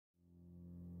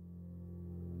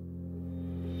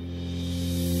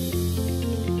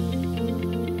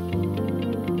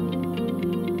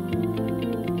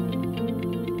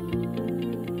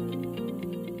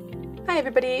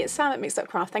everybody, it's Sam at Mixed Up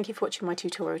Craft. Thank you for watching my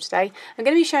tutorial today. I'm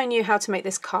going to be showing you how to make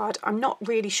this card. I'm not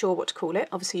really sure what to call it.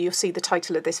 Obviously you'll see the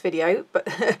title of this video, but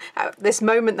at this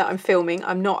moment that I'm filming,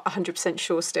 I'm not 100%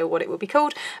 sure still what it will be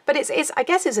called. But I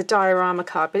guess it's a diorama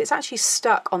card, but it's actually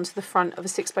stuck onto the front of a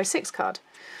 6x6 card.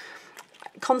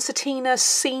 Concertina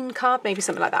scene card, maybe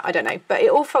something like that, I don't know, but it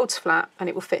all folds flat and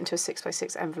it will fit into a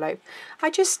 6x6 envelope. I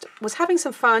just was having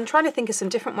some fun trying to think of some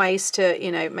different ways to, you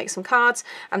know, make some cards,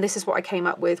 and this is what I came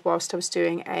up with whilst I was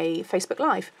doing a Facebook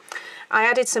Live. I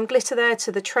added some glitter there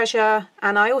to the treasure,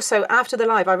 and I also, after the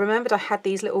live, I remembered I had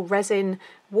these little resin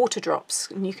water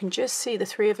drops, and you can just see the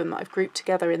three of them that I've grouped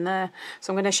together in there,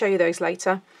 so I'm going to show you those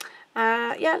later.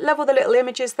 Yeah, level the little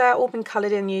images there, all been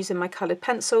coloured in using my coloured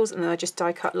pencils, and then I just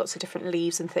die cut lots of different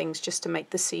leaves and things just to make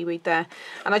the seaweed there.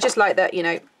 And I just like that, you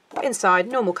know, inside,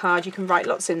 normal card, you can write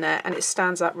lots in there and it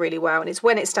stands up really well. And it's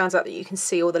when it stands up that you can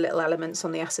see all the little elements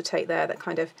on the acetate there that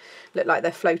kind of look like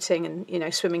they're floating and, you know,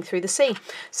 swimming through the sea.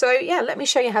 So yeah, let me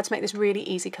show you how to make this really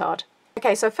easy card.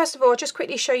 Okay, so first of all, I'll just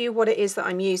quickly show you what it is that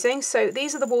I'm using. So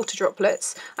these are the water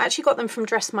droplets. I actually got them from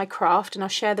Dress My Craft, and I'll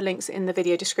share the links in the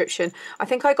video description. I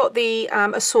think I got the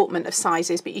assortment of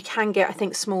sizes, but you can get, I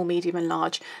think, small, medium and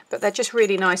large. But they're just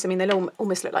really nice. I mean, they'll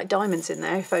almost look like diamonds in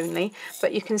there, if only.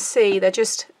 But you can see they're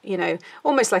just, you know,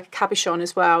 almost like a cabochon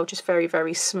as well, just very,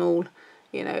 very small,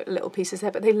 you know, little pieces there,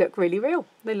 but they look really real.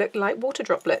 They look like water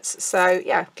droplets. So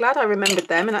yeah, glad I remembered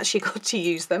them and actually got to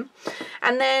use them.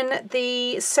 And then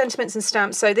the sentiments and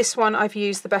stamps. So this one I've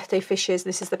used the birthday fishes.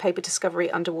 This is the Paper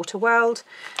Discovery Underwater World.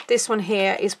 This one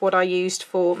here is what I used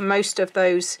for most of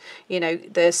those, you know,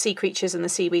 the sea creatures and the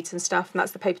seaweeds and stuff. And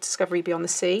that's the Paper Discovery Beyond the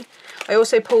Sea. I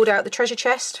also pulled out the treasure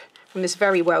chest from this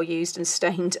very well used and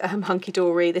stained Hunky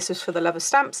Dory. This was for the Love of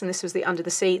Stamps, and this was the Under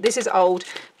the Sea. This is old,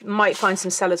 might find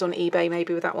some sellers on eBay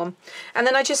maybe with that one. And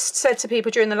then I just said to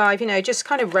people during the live, you know, just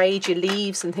kind of raid your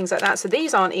leaves and things like that. So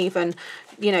these aren't even,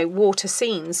 you know, water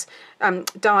scenes,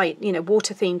 dye, you know,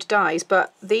 water themed dies,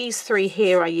 but these three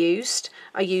here I used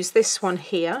this one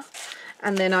here,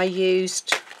 and then I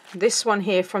used this one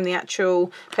here from the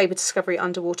actual Paper Discovery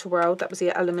Underwater World. That was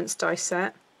the Elements die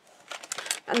set.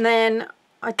 And then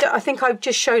I think I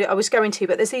just showed it, I was going to,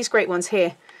 but there's these great ones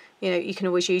here. You know, you can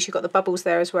always use, you've got the bubbles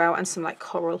there as well, and some like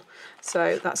coral.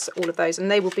 So that's all of those,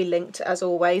 and they will be linked as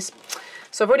always.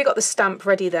 So I've already got the stamp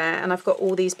ready there, and I've got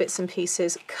all these bits and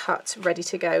pieces cut, ready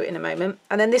to go in a moment.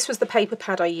 And then this was the paper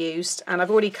pad I used, and I've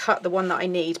already cut the one that I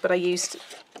need, but I used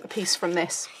a piece from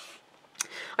this.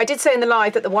 I did say in the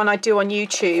live that the one I do on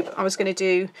YouTube, I was going to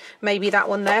do maybe that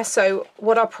one there. So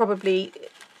what I'll probably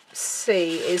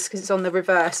see is, because it's on the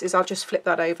reverse, is I'll just flip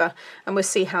that over and we'll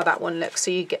see how that one looks, so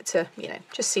you get to, you know,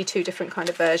 just see two different kind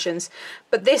of versions.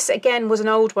 But this again was an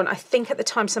old one. I think at the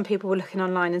time some people were looking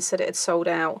online and said it had sold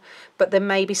out, but there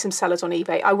may be some sellers on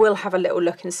eBay. I will have a little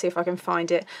look and see if I can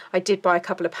find it. I did buy a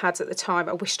couple of pads at the time.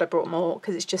 I wished I brought more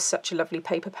because it's just such a lovely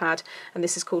paper pad, and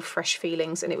this is called Fresh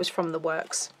Feelings, and it was from The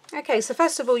Works. Okay, so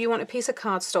first of all you want a piece of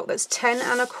cardstock that's 10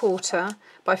 1/4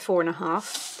 by 4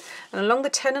 1/2. And along the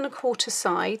 10 1/4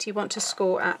 side, you want to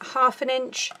score at 1/2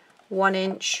 inch, 1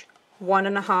 inch, 1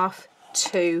 1/2,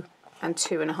 2, and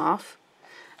 2 1/2.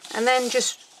 And then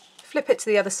just flip it to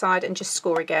the other side and just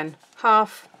score again.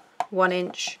 1/2, 1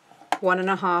 inch, 1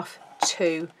 1/2,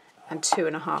 2, and 2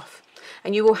 1/2.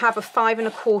 And you will have a 5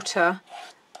 1/4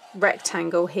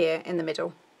 rectangle here in the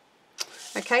middle.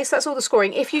 Okay, so that's all the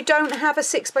scoring. If you don't have a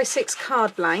 6x6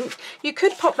 card blank, you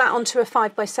could pop that onto a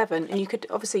 5x7, and you could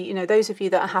obviously, you know, those of you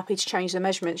that are happy to change the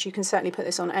measurements, you can certainly put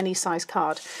this on any size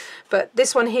card. But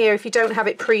this one here, if you don't have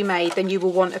it pre-made, then you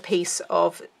will want a piece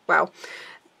of, well,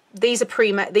 these are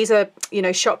pre-made, these are, you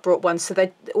know, shop brought ones, so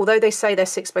they, although they say they're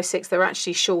 6x6, they're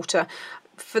actually shorter.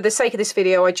 For the sake of this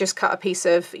video, I just cut a piece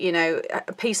of, you know,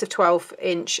 a piece of 12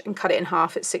 inch and cut it in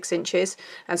half at 6 inches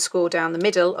and score down the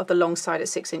middle of the long side at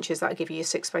 6 inches. That'll give you a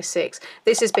 6x6.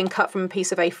 This has been cut from a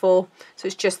piece of A4, so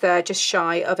it's just there, just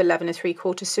shy of 11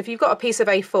 3/4. So if you've got a piece of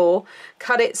A4,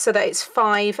 cut it so that it's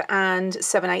 5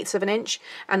 7/8 of an inch,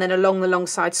 and then along the long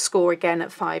side score again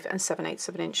at 5 7/8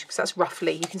 of an inch, because that's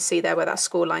roughly, you can see there where that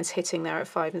score line's hitting there at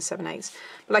 5 7/8.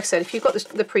 But like I said, if you've got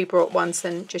the pre-brought ones,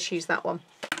 then just use that one.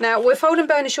 Now we'll fold and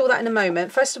burnish all that in a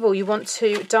moment. First of all, you want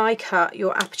to die cut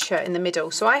your aperture in the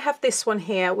middle. So I have this one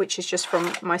here, which is just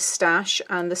from my stash,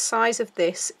 and the size of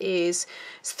this is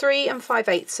 3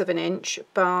 5/8 of an inch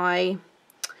by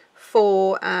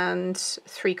 4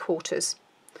 3/4.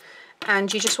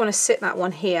 And you just want to sit that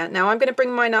one here. Now I'm going to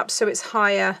bring mine up so it's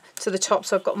higher to the top,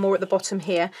 so I've got more at the bottom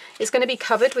here. It's going to be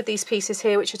covered with these pieces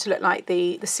here, which are to look like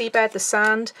the seabed, the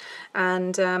sand,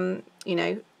 and you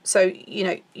know, so, you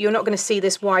know, you're not going to see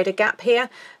this wider gap here,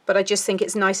 but I just think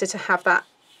it's nicer to have that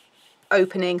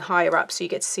opening higher up, so you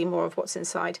get to see more of what's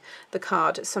inside the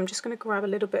card. So I'm just going to grab a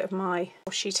little bit of my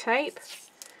washi tape,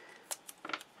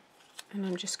 and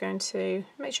I'm just going to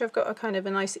make sure I've got a kind of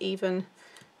a nice even,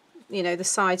 you know, the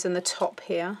sides and the top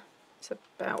here. It's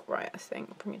about right, I think.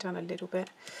 I'll bring it down a little bit.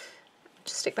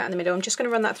 Just stick that in the middle. I'm just going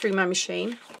to run that through my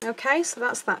machine. Okay, so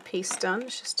that's that piece done.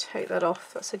 Let's just take that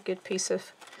off. That's a good piece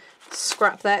of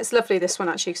scrap there. It's lovely, this one,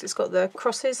 actually, because it's got the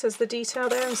crosses as the detail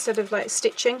there instead of like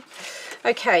stitching.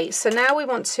 Okay, so now we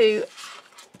want to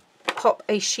pop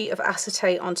a sheet of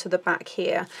acetate onto the back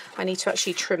here. I need to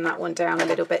actually trim that one down a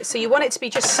little bit. So you want it to be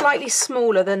just slightly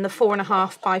smaller than the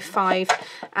 4.5 by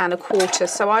 5.25.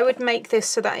 So I would make this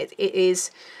so that it is,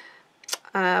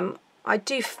 I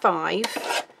do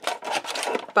 5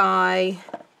 by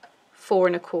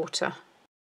 4.25.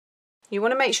 You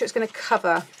want to make sure it's going to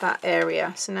cover that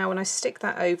area. So now when I stick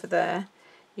that over there,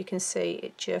 you can see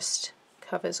it just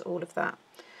covers all of that.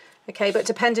 Okay, but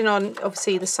depending on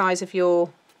obviously the size of your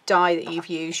die that you've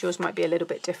used, yours might be a little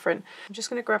bit different. I'm just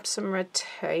going to grab some red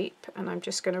tape and I'm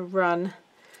just going to run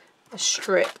a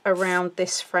strip around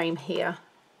this frame here.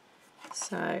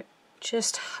 So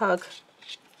just hug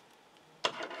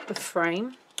the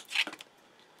frame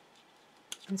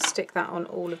and stick that on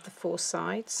all of the 4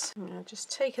 sides. I've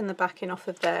just taken the backing off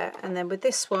of there, and then with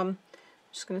this one I'm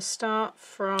just going to start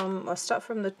from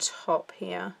the top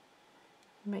here,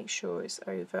 make sure it's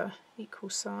over equal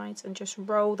sides, and just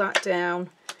roll that down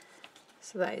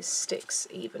so that it sticks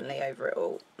evenly over it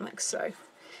all, like so.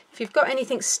 If you've got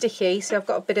anything sticky, so I've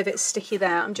got a bit of it sticky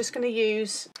there, I'm just going to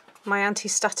use my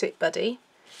anti-static buddy,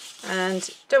 and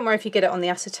don't worry if you get it on the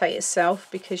acetate itself,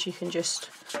 because you can just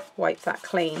wipe that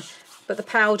clean. But the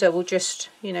powder will just,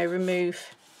 you know,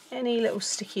 remove any little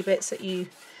sticky bits that you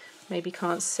maybe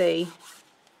can't see,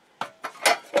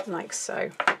 like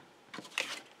so.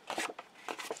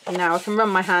 And now I can run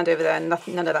my hand over there and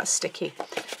none of that's sticky.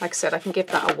 Like I said, I can give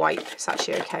that a wipe. It's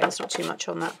actually okay, there's not too much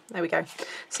on that. There we go.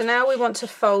 So now we want to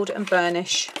fold and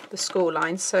burnish the score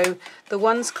lines. So the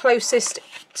ones closest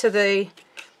to the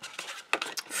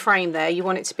frame there, you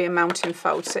want it to be a mountain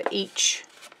fold. So each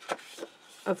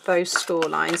of those score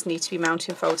lines need to be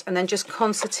mountain folds, and then just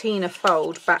concertina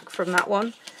fold back from that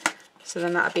one. So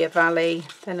then that would be a valley,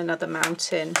 then another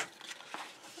mountain,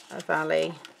 a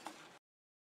valley,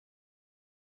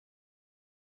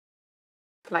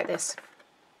 like this.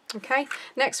 Okay,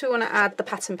 next we want to add the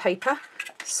pattern paper.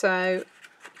 So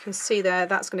you can see there,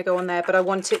 that's going to go on there, but I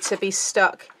want it to be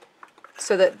stuck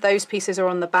so that those pieces are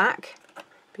on the back,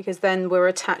 because then we'll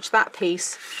attach that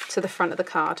piece to the front of the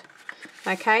card.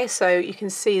 Okay, so you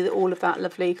can see that all of that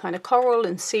lovely kind of coral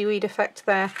and seaweed effect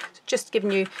there. So just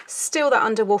giving you still that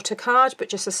underwater card, but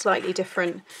just a slightly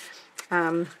different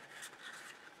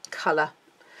colour.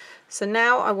 So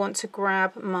now I want to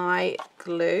grab my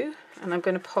glue, and I'm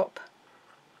going to pop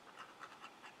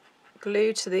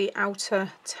glue to the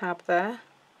outer tab there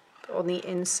on the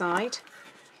inside,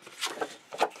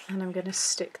 and I'm going to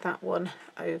stick that one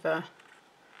over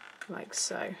like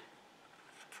so.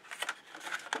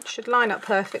 It should line up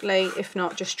perfectly, if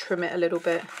not just trim it a little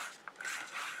bit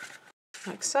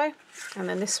like so. And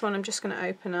then this one I'm just going to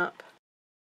open up,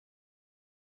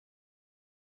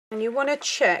 and you want to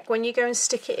check when you go and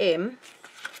stick it in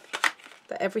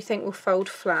that everything will fold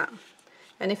flat,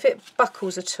 and if it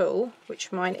buckles at all,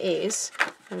 which mine is,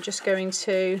 I'm just going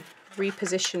to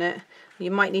reposition it.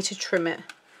 You might need to trim it,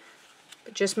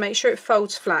 but just make sure it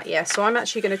folds flat. Yeah, so I'm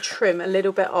actually going to trim a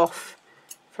little bit off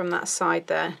from that side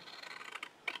there,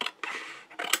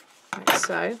 like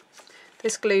so.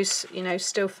 This glue's, you know,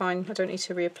 still fine. I don't need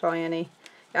to reapply any.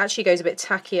 It actually goes a bit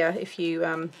tackier if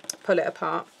you pull it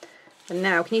apart. And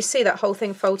now, can you see that whole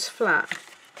thing folds flat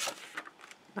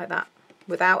like that,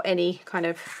 without any kind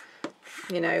of,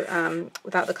 you know,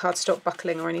 without the cardstock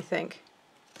buckling or anything.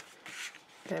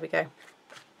 There we go.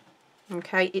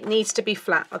 Okay, it needs to be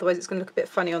flat, otherwise it's going to look a bit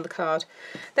funny on the card.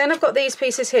 Then I've got these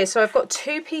pieces here. So I've got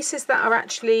 2 pieces that are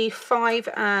actually 5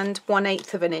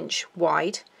 1/8 of an inch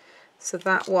wide. So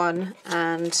that one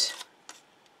and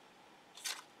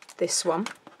this one.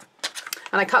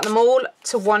 And I cut them all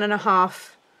to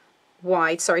 1.5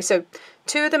 wide. Sorry, so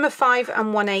 2 of them are 5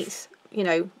 1/8, you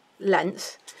know,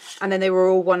 length. And then they were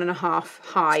all 1.5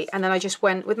 high. And then I just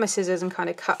went with my scissors and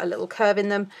kind of cut a little curve in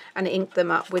them and inked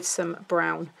them up with some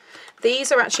brown.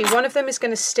 These are actually, one of them is going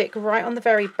to stick right on the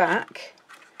very back,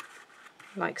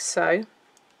 like so.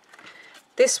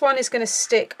 This one is going to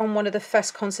stick on one of the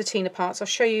first concertina parts. I'll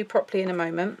show you properly in a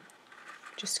moment,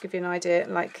 just to give you an idea,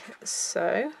 like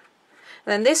so. And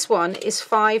then this one is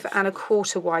 5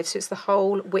 1/4 wide, so it's the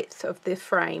whole width of the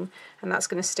frame, and that's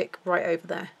going to stick right over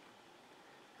there.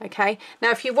 Okay,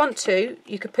 now if you want to,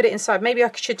 you could put it inside. Maybe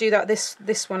I should do that,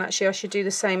 this one actually, I should do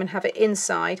the same and have it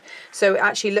inside, so it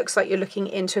actually looks like you're looking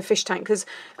into a fish tank, because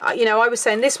you know, I was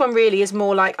saying this one really is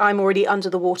more like I'm already under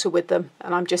the water with them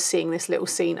and I'm just seeing this little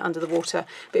scene under the water.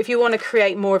 But if you want to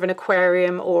create more of an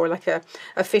aquarium or like a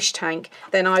fish tank,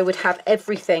 then I would have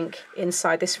everything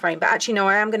inside this frame. But actually no,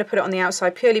 I am going to put it on the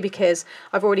outside purely because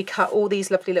I've already cut all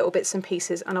these lovely little bits and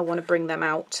pieces and I want to bring them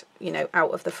out, you know,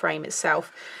 out of the frame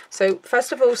itself. So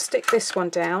first of all, stick this one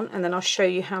down and then I'll show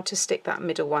you how to stick that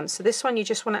middle one. So this one you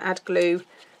just want to add glue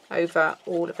over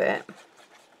all of it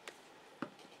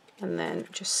and then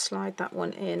just slide that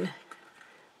one in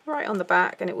right on the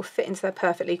back and it will fit into there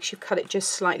perfectly because you've cut it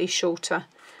just slightly shorter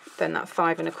than that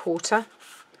 5 1/4.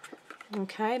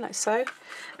 Okay, like so.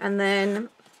 And then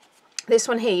this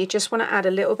one here, you just want to add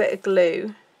a little bit of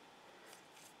glue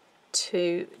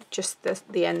to just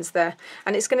the ends there,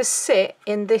 and it's going to sit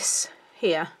in this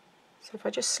here. So if I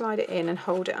just slide it in and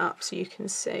hold it up so you can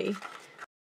see,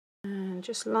 and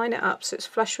just line it up so it's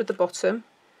flush with the bottom.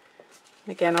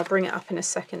 Again, I'll bring it up in a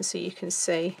second so you can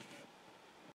see.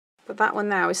 But that one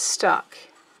now is stuck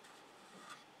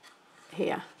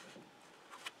here.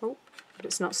 Oh, but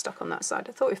it's not stuck on that side.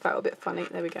 I thought it felt a bit funny.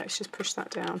 There we go, let's just push that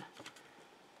down.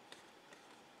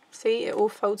 See, it all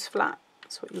folds flat.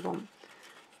 That's what you want.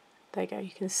 There you go,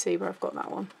 you can see where I've got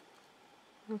that one.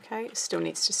 Okay, it still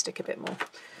needs to stick a bit more.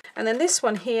 And then this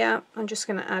one here, I'm just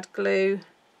going to add glue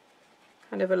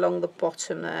kind of along the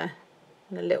bottom there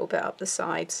and a little bit up the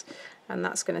sides, and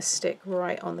that's going to stick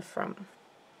right on the front.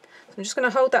 So I'm just going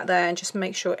to hold that there and just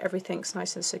make sure everything's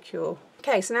nice and secure.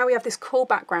 Okay, so now we have this cool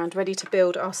background ready to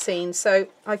build our scene. So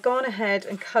I've gone ahead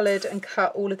and coloured and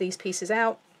cut all of these pieces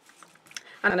out.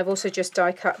 And I've also just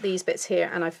die cut these bits here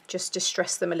and I've just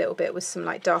distressed them a little bit with some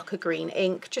like darker green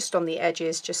ink just on the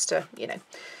edges, just to, you know,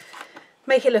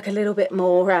 make it look a little bit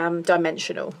more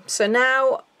dimensional. So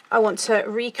now I want to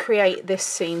recreate this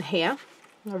scene here.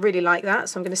 I really like that,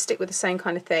 so I'm going to stick with the same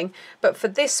kind of thing. But for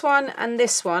this one and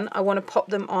this one, I want to pop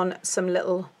them on some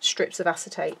little strips of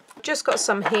acetate. Just got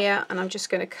some here and I'm just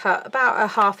going to cut about a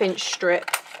 1/2 inch strip.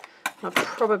 I'll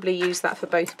probably use that for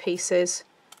both pieces.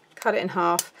 Cut it in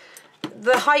half.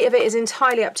 The height of it is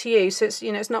entirely up to you, so it's,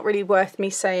 you know, it's not really worth me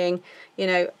saying, you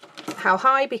know, how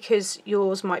high, because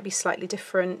yours might be slightly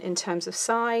different in terms of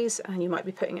size and you might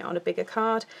be putting it on a bigger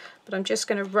card. But I'm just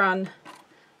going to run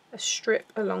a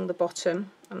strip along the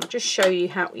bottom and I'll just show you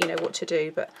how, you know, what to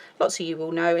do, but lots of you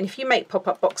will know, and if you make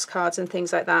pop-up box cards and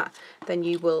things like that, then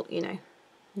you will, you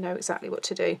know exactly what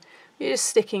to do. You're just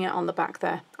sticking it on the back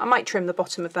there. I might trim the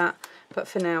bottom of that, but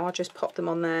for now I'll just pop them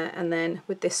on there, and then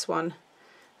with this one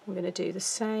I'm going to do the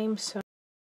same. So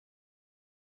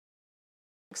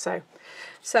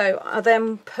I'll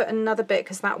then put another bit,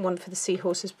 because that one for the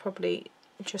seahorse is probably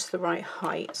just the right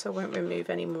height, so I won't remove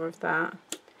any more of that.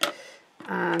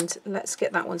 And let's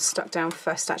get that one stuck down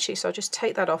first actually, so I'll just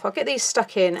take that off. I'll get these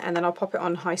stuck in and then I'll pop it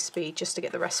on high speed just to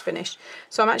get the rest finished.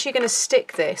 So I'm actually going to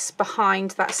stick this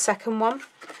behind that second one,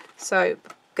 so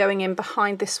going in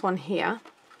behind this one here,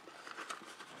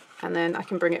 and then I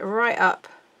can bring it right up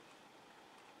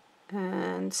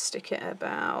and stick it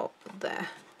about there.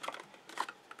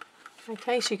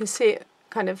 Okay, so you can see it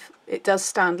kind of, it does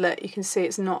stand lit. You can see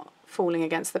it's not falling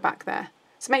against the back there.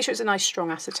 So make sure it's a nice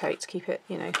strong acetate to keep it,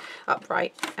 you know,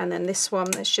 upright. And then this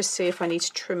one, let's just see if I need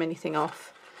to trim anything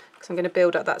off, because I'm going to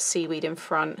build up that seaweed in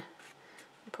front.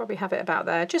 I'll probably have it about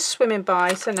there, just swimming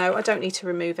by, so no, I don't need to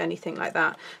remove anything like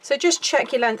that. So just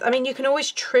check your length. I mean, you can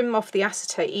always trim off the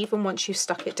acetate even once you've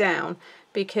stuck it down,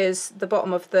 because the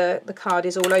bottom of the card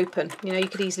is all open. You know, you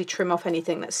could easily trim off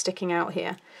anything that's sticking out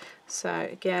here. So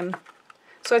again,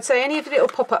 so I'd say any of the little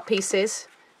pop-up pieces,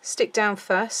 stick down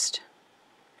first,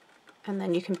 and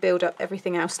then you can build up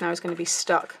everything else now is going to be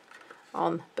stuck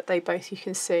on, but they both, you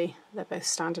can see, they're both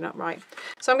standing upright.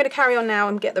 So I'm going to carry on now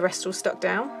and get the rest all stuck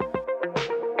down.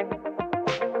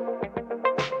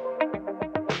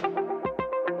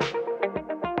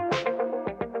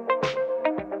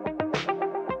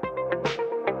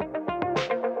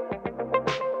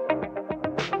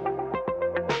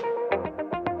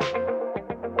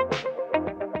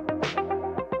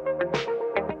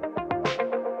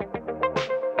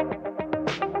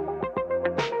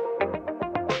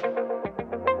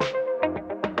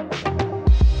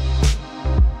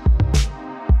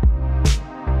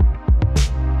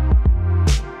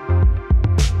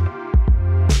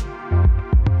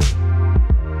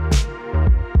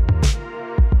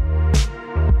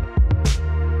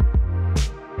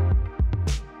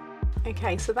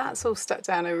 Okay, so that's all stuck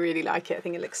down. I really like it. I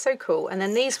think it looks so cool. And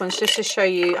then these ones, just to show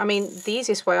you, I mean, the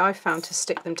easiest way I've found to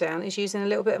stick them down is using a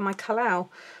little bit of my Kalau.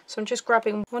 So I'm just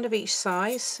grabbing one of each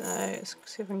size. So let's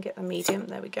see if I can get the medium.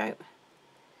 There we go.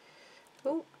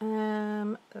 Oh,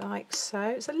 like so.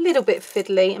 It's a little bit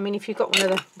fiddly. I mean, if you've got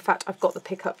one of the, in fact, I've got the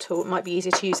pickup tool. It might be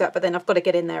easier to use that, but then I've got to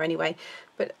get in there anyway.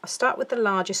 But I'll start with the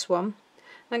largest one.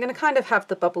 And I'm going to kind of have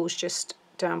the bubbles just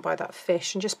down by that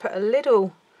fish and just put a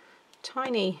little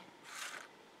tiny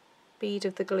bead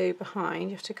of the glue behind.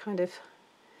 You have to kind of,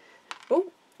 oh,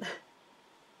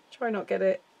 try not get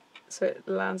it so it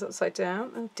lands upside down.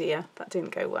 Oh dear, that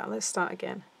didn't go well. Let's start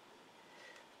again.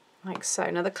 Like so.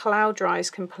 Now the cloud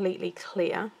dries completely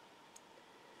clear.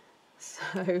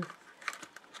 So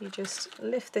you just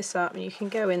lift this up and you can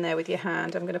go in there with your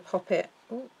hand. I'm going to pop it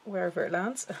wherever it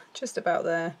lands, just about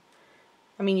there.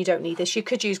 I mean, you don't need this. You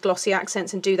could use glossy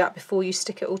accents and do that before you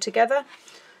stick it all together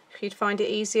if you'd find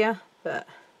it easier, but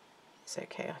it's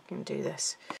okay, I can do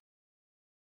this.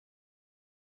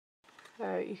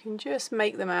 So you can just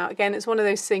make them out. Again, it's one of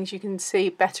those things you can see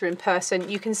better in person.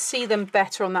 You can see them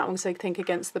better on that one because I think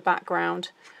against the background.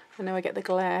 I know I get the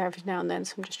glare every now and then,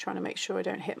 so I'm just trying to make sure I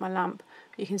don't hit my lamp.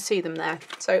 You can see them there.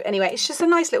 So anyway, it's just a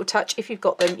nice little touch. If you've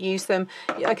got them, use them.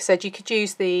 Like I said, you could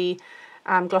use the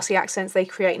glossy accents. They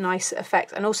create nice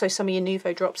effect, and also some of your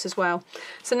Nuvo drops as well.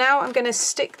 So now I'm going to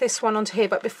stick this one onto here,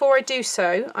 but before I do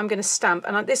so, I'm going to stamp,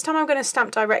 and this time I'm going to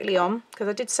stamp directly on, because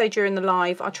I did say during the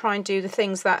live I'll try and do the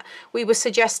things that we were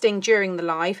suggesting during the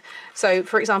live. So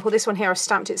for example, this one here, I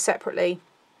stamped it separately,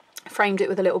 framed it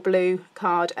with a little blue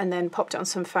card, and then popped it on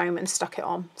some foam and stuck it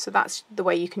on. So that's the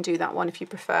way you can do that one if you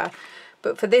prefer.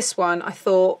 But for this one, I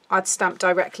thought I'd stamp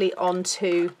directly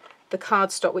onto the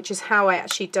cardstock, which is how I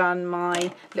actually done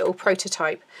my little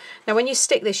prototype. Now when you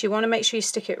stick this, you want to make sure you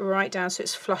stick it right down so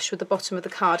it's flush with the bottom of the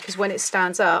card, because when it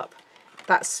stands up,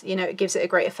 that's, you know, it gives it a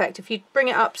great effect. If you bring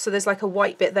it up so there's like a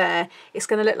white bit there, it's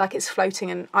going to look like it's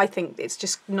floating, and I think it's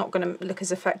just not going to look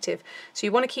as effective. So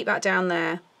you want to keep that down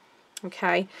there,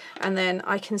 okay? And then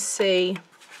I can see,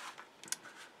 if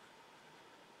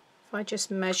I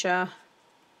just measure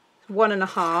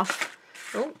 1.5,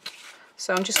 oh,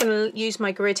 so I'm just going to use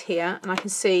my grid here, and I can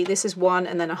see this is 1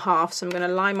 and then 1/2, so I'm going to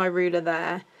line my ruler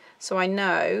there so I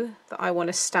know that I want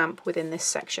to stamp within this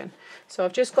section. So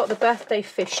I've just got the birthday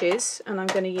fishes, and I'm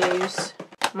going to use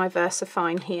my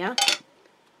VersaFine here.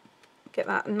 Get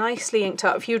that nicely inked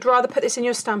up. If you'd rather put this in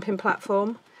your stamping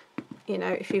platform, you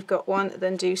know, if you've got one,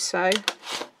 then do so.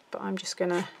 But I'm just going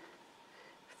to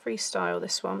freestyle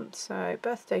this one. So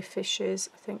birthday fishes,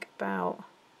 I think about,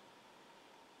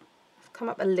 come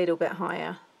up a little bit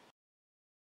higher.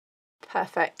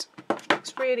 Perfect.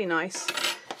 Looks really nice.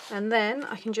 And then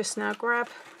I can just now grab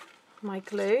my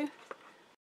glue,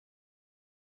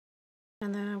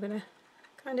 and then I'm going to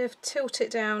kind of tilt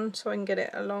it down so I can get it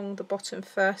along the bottom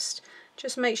first.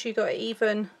 Just make sure you've got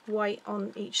even white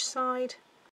on each side.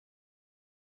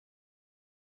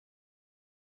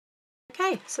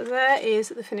 Okay, so there is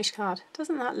the finished card.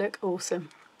 Doesn't that look awesome?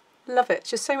 Love it.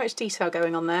 Just so much detail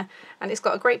going on there, and it's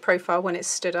got a great profile when it's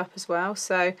stood up as well,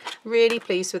 so really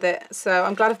pleased with it. So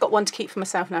I'm glad I've got one to keep for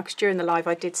myself now, because during the live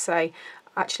I did say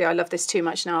actually I love this too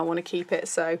much now, I want to keep it.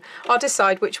 So I'll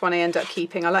decide which one I end up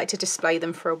keeping. I like to display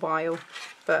them for a while,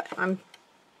 but I'm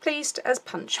pleased as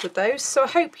punch with those. So I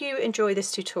hope you enjoy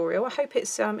this tutorial. I hope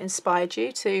it's inspired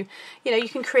you to, you know, you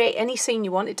can create any scene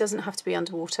you want. It doesn't have to be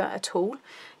underwater at all.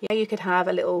 You know, you could have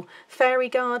a little fairy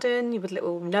garden with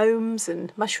little gnomes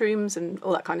and mushrooms and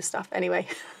all that kind of stuff. Anyway,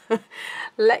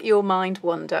 let your mind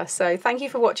wander. So thank you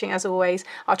for watching as always.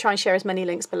 I'll try and share as many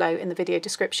links below in the video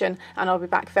description, and I'll be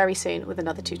back very soon with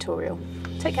another tutorial.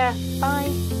 Take care.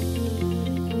 Bye.